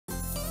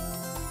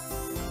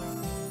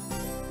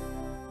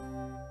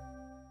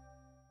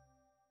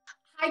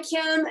Hi,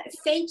 Kim.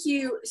 Thank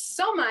you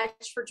so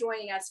much for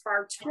joining us for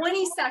our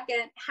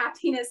 22nd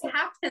Happiness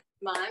Happens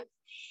Month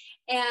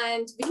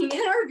and being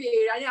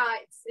interviewed. I know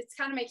it's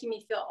kind of making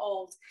me feel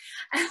old.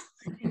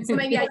 So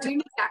maybe I do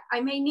need that.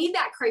 I may need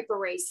that Crepe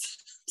Erase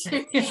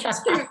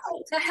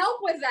to help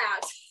with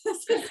that.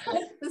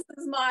 This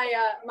is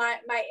my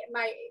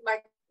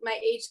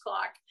age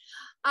clock.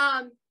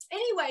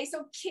 Anyway,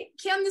 so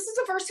Kim, this is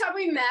the first time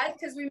we met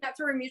because we met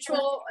through a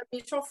mutual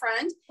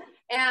friend.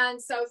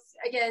 And so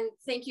again,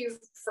 thank you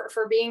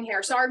for being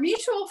here. So our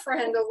mutual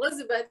friend,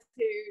 Elizabeth,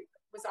 who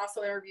was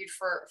also interviewed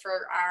for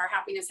our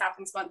Happiness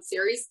Happens Month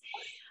series,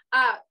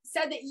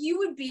 said that you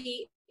would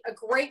be a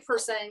great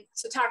person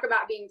to talk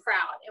about being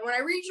proud. And when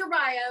I read your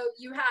bio,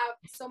 you have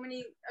so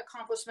many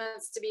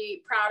accomplishments to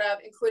be proud of,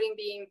 including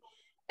being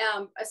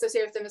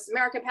associated with the Miss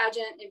America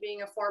pageant and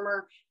being a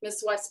former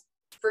Miss West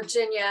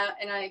Virginia,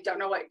 and I don't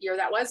know what year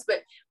that was,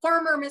 but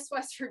former Miss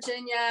West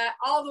Virginia,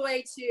 all the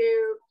way to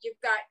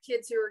you've got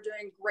kids who are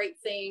doing great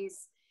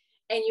things,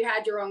 and you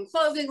had your own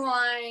clothing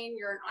line,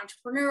 you're an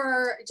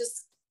entrepreneur.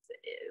 Just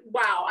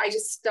wow, I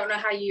just don't know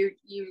how you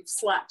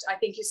slept. I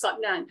think you slept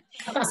none.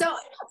 So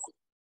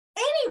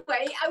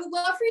anyway, I would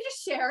love for you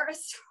to share a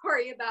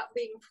story about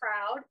being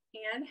proud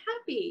and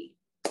happy.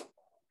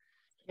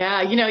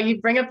 Yeah,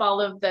 you bring up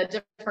all of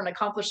the different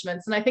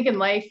accomplishments. And I think in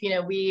life,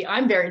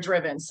 I'm very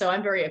driven. So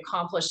I'm very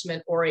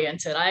accomplishment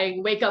oriented. I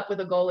wake up with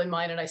a goal in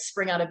mind and I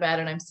spring out of bed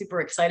and I'm super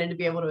excited to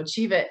be able to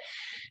achieve it.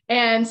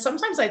 And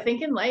sometimes I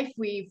think in life,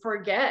 we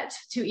forget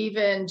to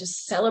even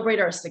just celebrate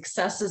our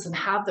successes and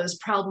have those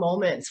proud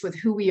moments with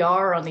who we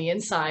are on the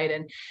inside.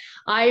 And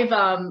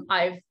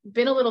I've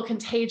been a little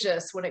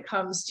contagious when it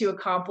comes to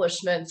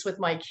accomplishments with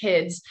my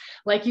kids.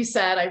 Like you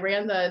said, I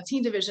ran the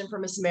teen division for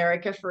Miss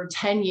America for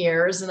 10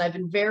 years, and I've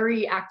been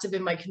very active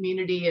in my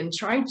community and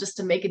trying just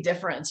to make a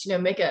difference,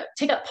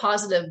 take up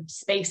positive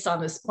space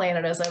on this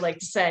planet, as I like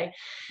to say.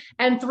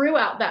 And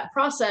throughout that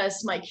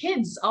process, my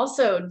kids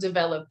also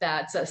developed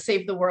that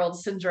Save the World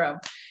syndrome.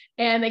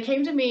 And they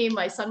came to me,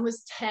 my son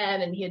was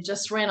 10 and he had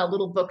just ran a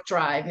little book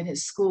drive in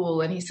his school.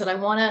 And he said, I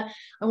want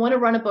to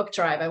run a book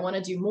drive. I want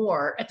to do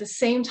more. At the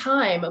same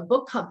time, a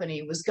book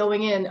company was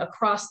going in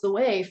across the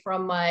way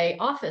from my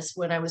office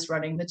when I was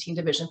running the teen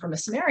division for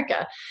Miss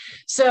America.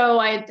 So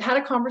I had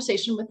a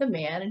conversation with the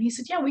man and he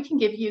said, yeah, we can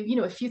give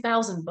you, a few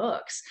thousand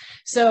books.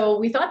 So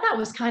we thought that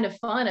was kind of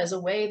fun as a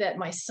way that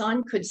my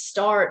son could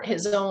start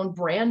his own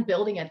brand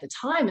building at the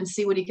time and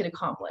see what he could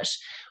accomplish.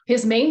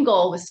 His main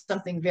goal was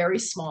something very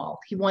small.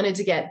 He wanted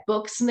to get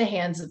books in the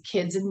hands of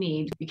kids in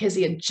need because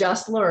he had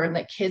just learned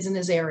that kids in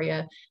his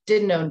area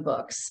didn't own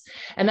books.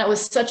 And that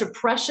was such a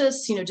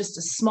precious, just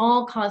a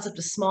small concept,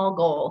 a small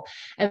goal.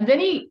 And then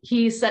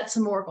he set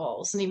some more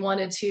goals and he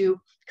wanted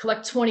to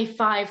collect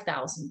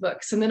 25,000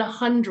 books and then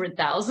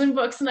 100,000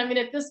 books. And I mean,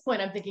 at this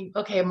point, I'm thinking,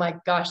 okay, my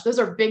gosh, those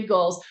are big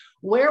goals.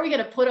 Where are we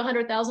going to put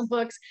 100,000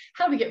 books?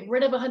 How do we get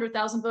rid of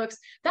 100,000 books?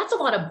 That's a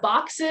lot of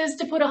boxes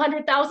to put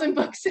 100,000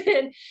 books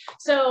in.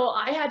 So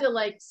I had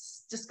to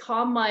just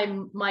calm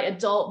my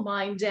adult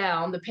mind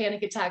down. The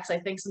panic attacks, I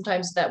think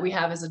sometimes that we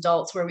have as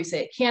adults where we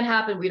say, it can't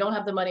happen. We don't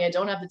have the money. I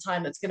don't have the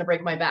time. That's going to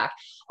break my back.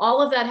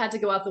 All of that had to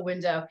go out the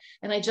window.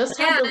 And I just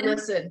had to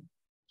listen.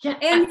 Yeah,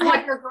 and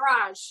like your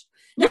garage.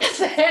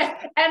 Yes,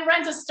 and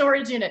rent a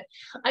storage unit.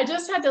 I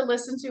just had to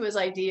listen to his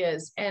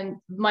ideas. And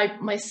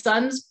my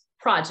son's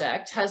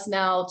project has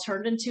now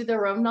turned into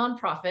their own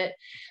nonprofit.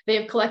 They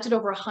have collected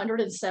over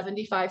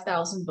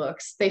 175,000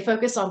 books. They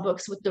focus on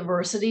books with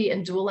diversity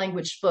and dual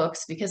language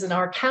books because in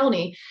our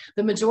county,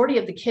 the majority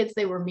of the kids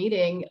they were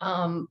meeting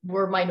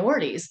were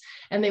minorities.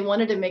 And they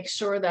wanted to make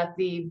sure that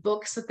the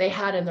books that they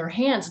had in their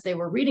hands that they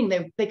were reading,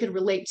 they could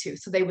relate to,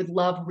 so they would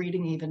love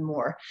reading even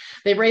more.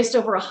 They raised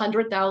over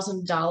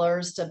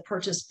 $100,000 to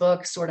purchase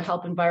books or to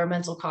help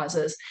environmental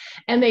causes.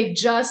 And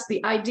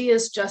the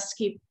ideas just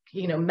keep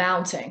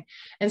mounting.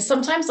 And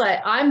sometimes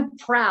I'm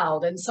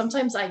proud. And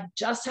sometimes I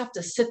just have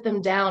to sit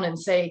them down and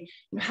say,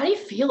 how do you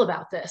feel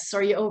about this?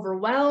 Are you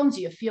overwhelmed?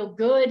 Do you feel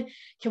good?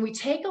 Can we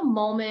take a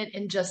moment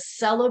and just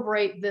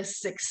celebrate this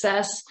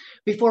success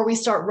before we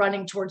start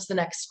running towards the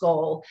next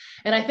goal?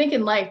 And I think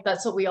in life,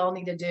 that's what we all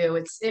need to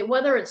do.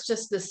 Whether it's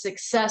just the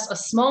success, a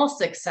small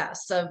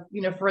success of,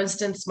 for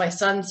instance, my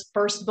son's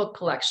first book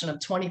collection of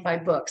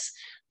 25 books,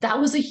 that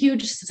was a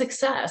huge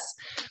success.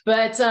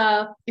 But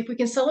if we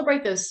can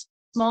celebrate those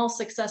small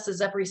successes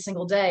every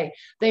single day,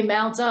 they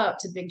mount up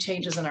to big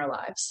changes in our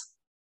lives.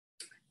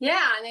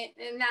 Yeah,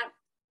 and that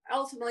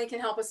ultimately can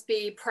help us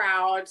be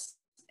proud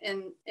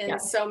in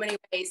so many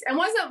ways. And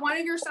wasn't one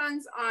of your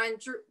sons on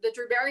the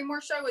Drew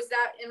Barrymore show? Was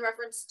that in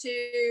reference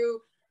to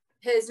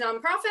his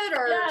nonprofit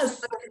or yes.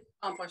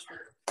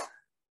 accomplishment?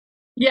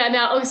 Yeah,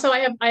 now, oh, so I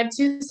have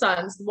two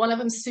sons. One of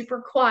them's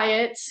super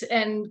quiet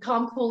and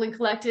calm, cool, and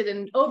collected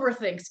and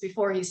overthinks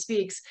before he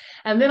speaks.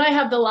 And then I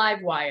have the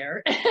live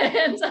wire.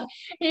 And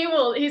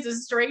he's a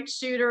straight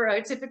shooter,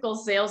 a typical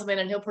salesman,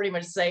 and he'll pretty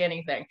much say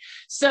anything.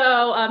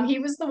 So he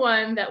was the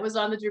one that was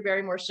on the Drew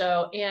Barrymore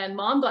show, and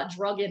mom got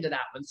drug into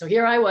that one. So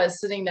here I was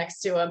sitting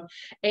next to him,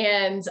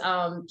 and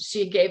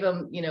she gave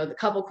him, the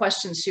couple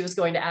questions she was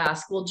going to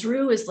ask. Well,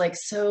 Drew is like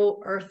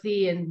so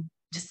earthy and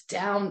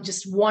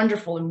just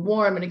wonderful and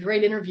warm and a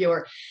great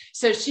interviewer.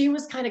 So she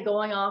was kind of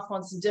going off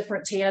on some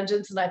different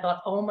tangents. And I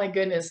thought, oh my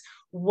goodness,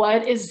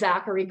 what is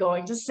Zachary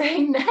going to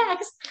say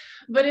next?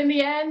 But in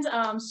the end,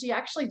 she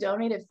actually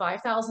donated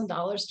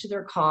 $5,000 to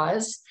their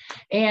cause.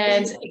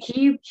 And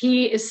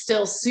he is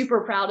still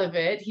super proud of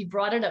it. He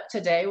brought it up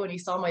today when he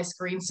saw my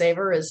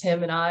screensaver as he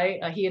and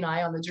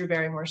I on the Drew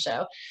Barrymore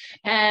show.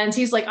 And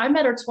he's like, I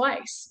met her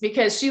twice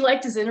because she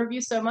liked his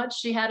interview so much,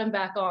 she had him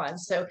back on.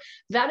 So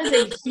that is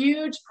a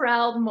huge,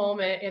 proud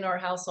moment in our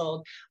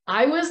household.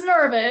 I was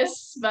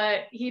nervous,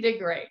 but he did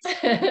great.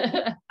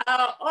 Well,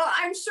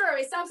 I'm sure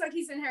it sounds like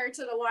he's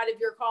inherited a lot of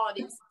your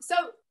qualities. So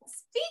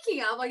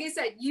speaking of, like I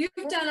said, you've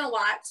done a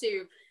lot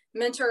to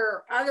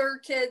mentor other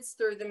kids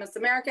through the Miss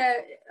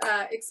America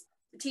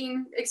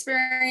team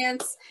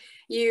experience.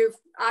 You've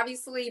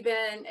obviously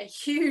been a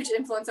huge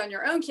influence on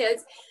your own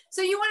kids.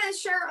 So you want to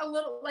share a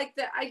little, like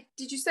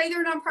did you say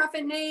their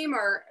nonprofit name,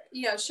 or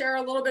share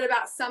a little bit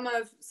about some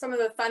of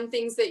the fun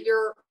things that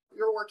you're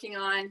working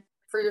on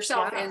for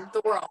yourself and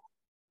the world?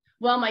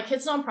 Well, my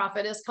kids'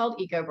 nonprofit is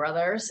called Eco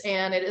Brothers,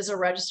 and it is a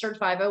registered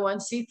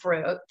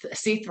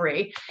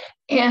 501c3.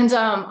 And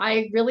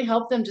I really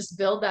help them just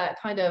build that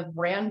kind of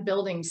brand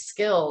building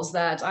skills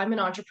that I'm an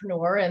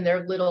entrepreneur and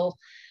they're little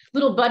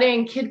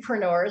budding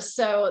kidpreneurs.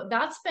 So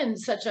that's been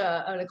such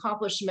an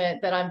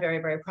accomplishment that I'm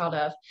very, very proud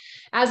of.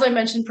 As I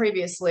mentioned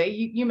previously,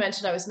 you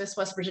mentioned I was Miss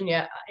West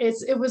Virginia.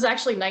 It was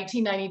actually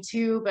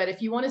 1992, but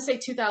if you want to say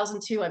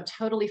 2002, I'm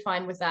totally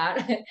fine with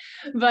that.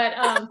 But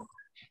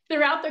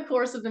throughout the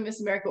course of the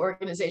Miss America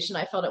organization,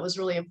 I felt it was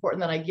really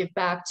important that I give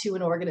back to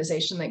an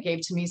organization that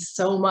gave to me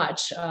so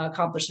much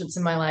accomplishments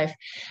in my life.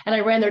 And I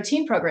ran their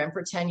teen program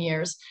for 10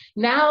 years.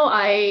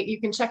 Now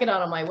you can check it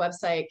out on my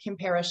website,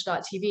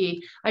 kimparrish.tv.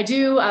 I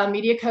do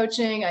media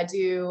coaching. I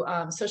do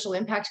social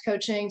impact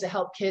coaching to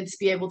help kids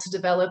be able to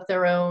develop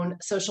their own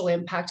social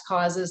impact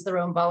causes, their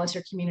own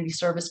volunteer community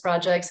service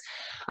projects.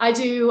 I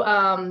do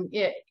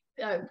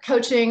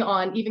coaching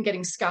on even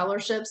getting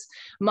scholarships.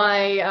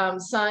 My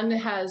son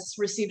has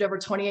received over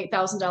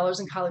 $28,000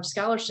 in college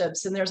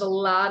scholarships, and there's a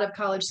lot of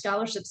college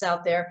scholarships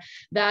out there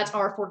that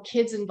are for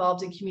kids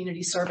involved in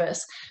community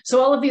service.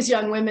 So all of these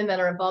young women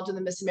that are involved in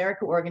the Miss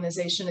America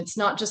organization, it's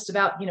not just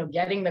about,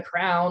 getting the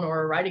crown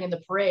or riding in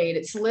the parade.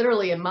 It's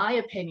literally, in my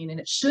opinion, and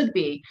it should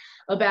be,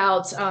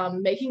 about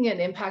making an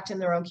impact in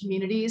their own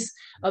communities,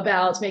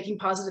 about making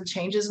positive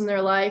changes in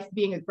their life,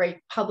 being a great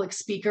public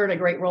speaker and a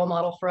great role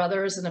model for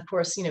others, and of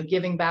course,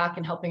 giving back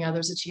and helping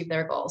others achieve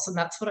their goals. And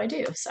that's what I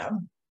do. So.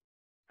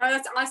 Oh,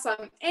 that's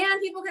awesome.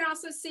 And people can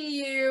also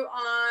see you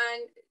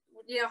on,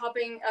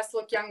 helping us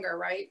look younger,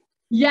 right?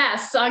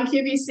 Yes, on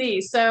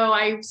QVC. So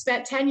I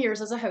spent 10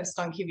 years as a host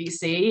on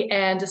QVC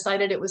and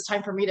decided it was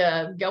time for me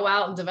to go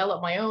out and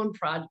develop my own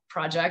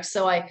project.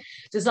 So I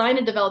designed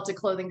and developed a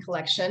clothing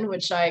collection,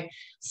 which I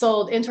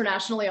sold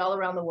internationally all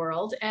around the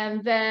world.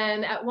 And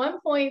then at one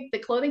point, the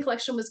clothing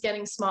collection was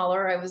getting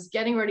smaller. I was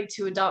getting ready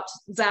to adopt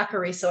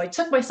Zachary. So I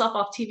took myself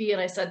off TV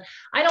and I said,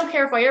 I don't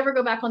care if I ever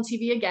go back on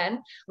TV again.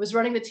 I was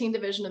running the teen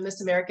division of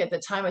Miss America at the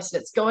time. I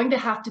said, it's going to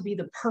have to be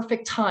the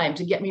perfect time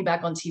to get me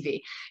back on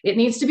TV. It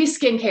needs to be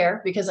skincare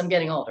because I'm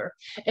getting older.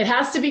 It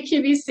has to be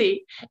QVC.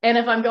 And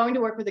if I'm going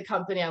to work with a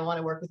company, I want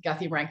to work with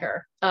Guthy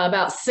Renker.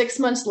 About 6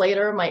 months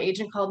later, my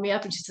agent called me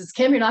up and she says,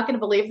 Kim, you're not going to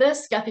believe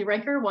this. Guthy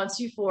Renker wants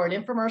you for an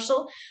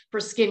infomercial for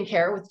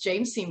skincare with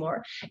James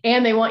Seymour.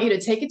 And they want you to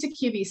take it to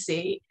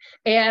QVC.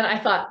 And I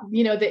thought,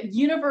 the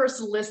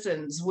universe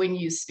listens when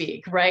you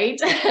speak, right?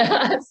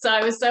 So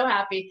I was so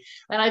happy.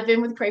 And I've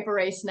been with Crepe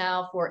Erase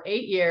now for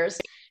 8 years.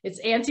 It's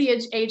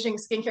anti-aging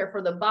skincare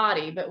for the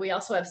body, but we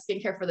also have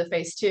skincare for the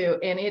face too.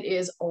 And it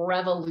is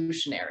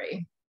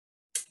revolutionary.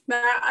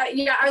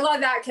 I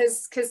love that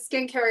because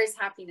skincare is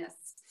happiness.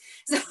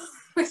 So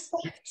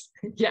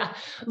yeah,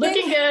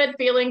 looking good,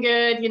 feeling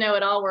good,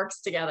 it all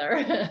works together.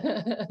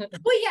 Well,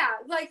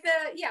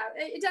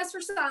 it does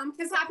for some,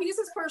 because happiness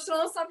is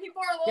personal. Some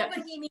people are a little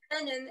bohemian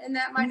and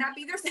that might not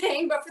be their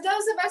thing, but for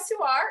those of us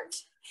who aren't,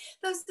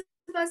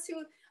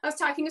 I was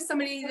talking to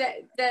somebody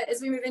that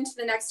as we move into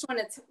the next one,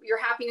 it's your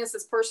happiness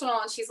is personal.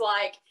 And she's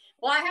like,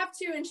 well, I have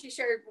two. And she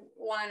shared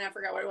one, I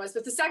forgot what it was,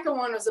 but the second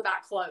one was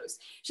about clothes.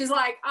 She's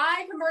like,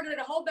 I converted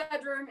a whole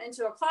bedroom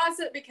into a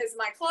closet because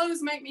my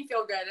clothes make me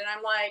feel good. And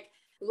I'm like,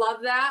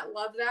 love that.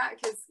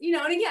 Because,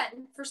 and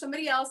again, for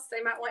somebody else,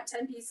 they might want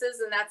 10 pieces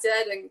and that's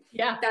it. And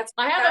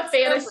I have a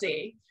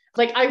fantasy.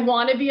 Like, I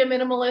want to be a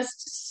minimalist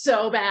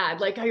so bad.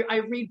 Like, I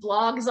read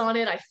blogs on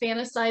it. I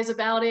fantasize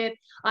about it.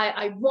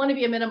 I want to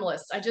be a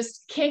minimalist. I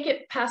just can't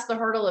get past the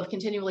hurdle of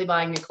continually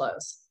buying new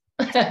clothes.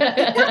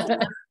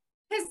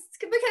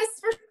 because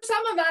for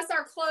some of us,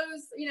 our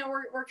clothes, you know,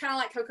 we're kind of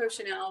like Coco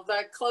Chanel.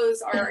 The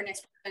clothes are an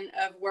expression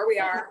of where we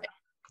are at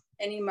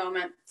any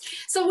moment.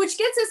 So, which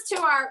gets us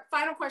to our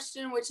final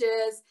question, which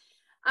is,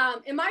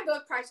 in my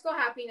book, Practical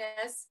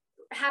Happiness,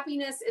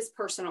 happiness is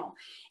personal.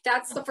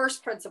 That's the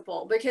first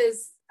principle,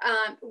 because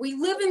we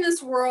live in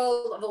this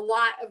world of a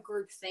lot of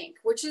groupthink,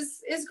 which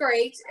is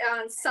great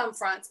on some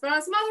fronts, but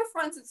on some other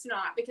fronts, it's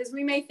not, because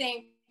we may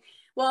think,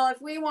 well,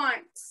 if we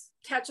want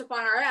ketchup on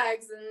our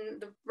eggs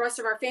and the rest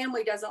of our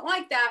family doesn't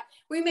like that,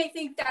 we may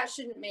think that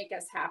shouldn't make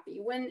us happy,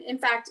 when in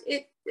fact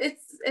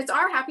it's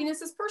our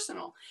happiness is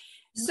personal.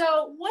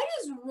 So what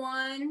is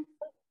one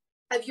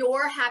of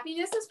your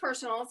happiness is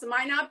personal? So it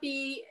might not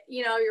be,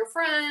 you know, your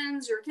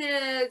friends, your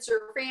kids,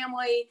 your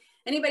family,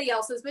 anybody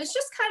else's, but it's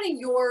just kind of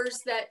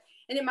yours that,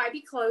 and it might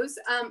be close.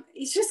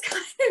 It's just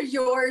kind of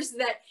yours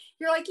that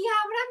you're like, yeah,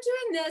 when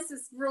I'm doing this,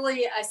 is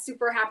really a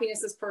super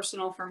happiness is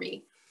personal for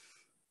me.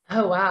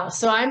 Oh, wow.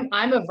 So I'm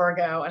a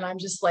Virgo, and I'm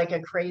just like a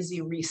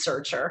crazy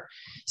researcher.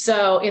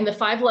 So in the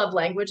 5 love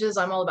languages,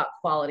 I'm all about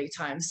quality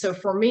time. So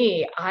for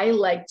me, I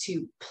like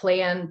to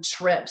plan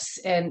trips.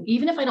 And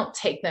even if I don't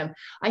take them,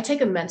 I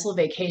take a mental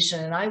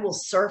vacation and I will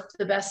surf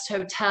the best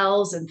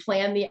hotels and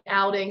plan the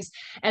outings.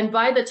 And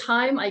by the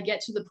time I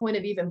get to the point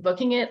of even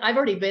booking it, I've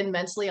already been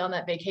mentally on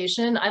that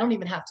vacation. I don't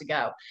even have to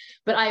go.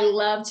 But I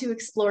love to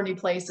explore new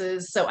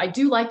places. So I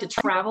do like to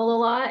travel a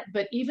lot.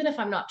 But even if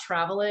I'm not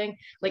traveling,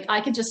 like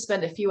I could just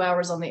spend a few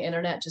hours on the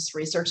internet just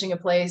researching a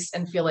place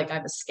and feel like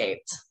I've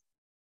escaped.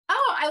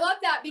 Oh, I love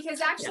that,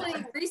 because actually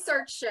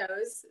research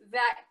shows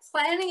that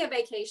planning a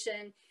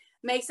vacation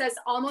makes us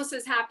almost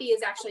as happy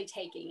as actually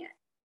taking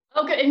it.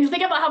 Okay, and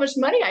think about how much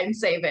money I'm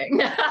saving.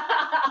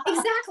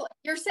 Exactly.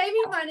 You're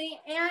saving money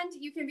and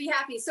you can be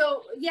happy.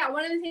 So yeah,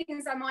 one of the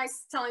things I'm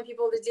always telling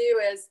people to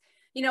do is,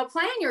 you know,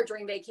 plan your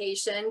dream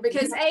vacation,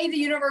 because A, the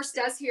universe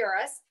does hear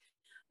us,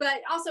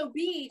 but also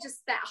B,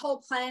 just that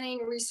whole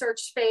planning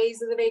research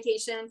phase of the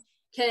vacation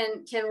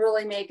can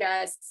really make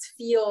us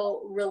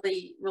feel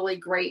really, really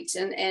great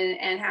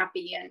and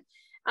happy. And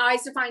I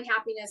used to find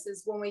happiness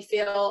is when we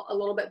feel a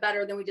little bit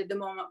better than we did the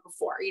moment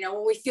before, you know,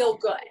 when we feel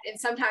good. And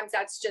sometimes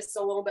that's just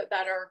a little bit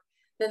better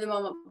than the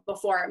moment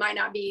before. It might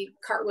not be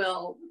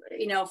cartwheel,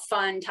 you know,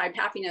 fun type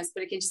happiness,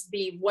 but it can just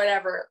be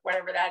whatever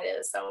that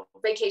is. So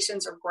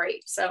vacations are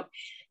great. So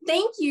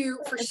thank you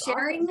for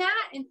sharing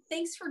that. And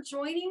thanks for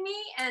joining me.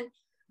 And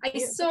I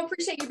so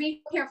appreciate you being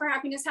here for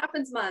Happiness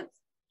Happens Month.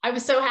 I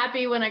was so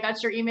happy when I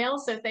got your email.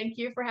 So thank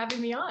you for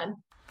having me on.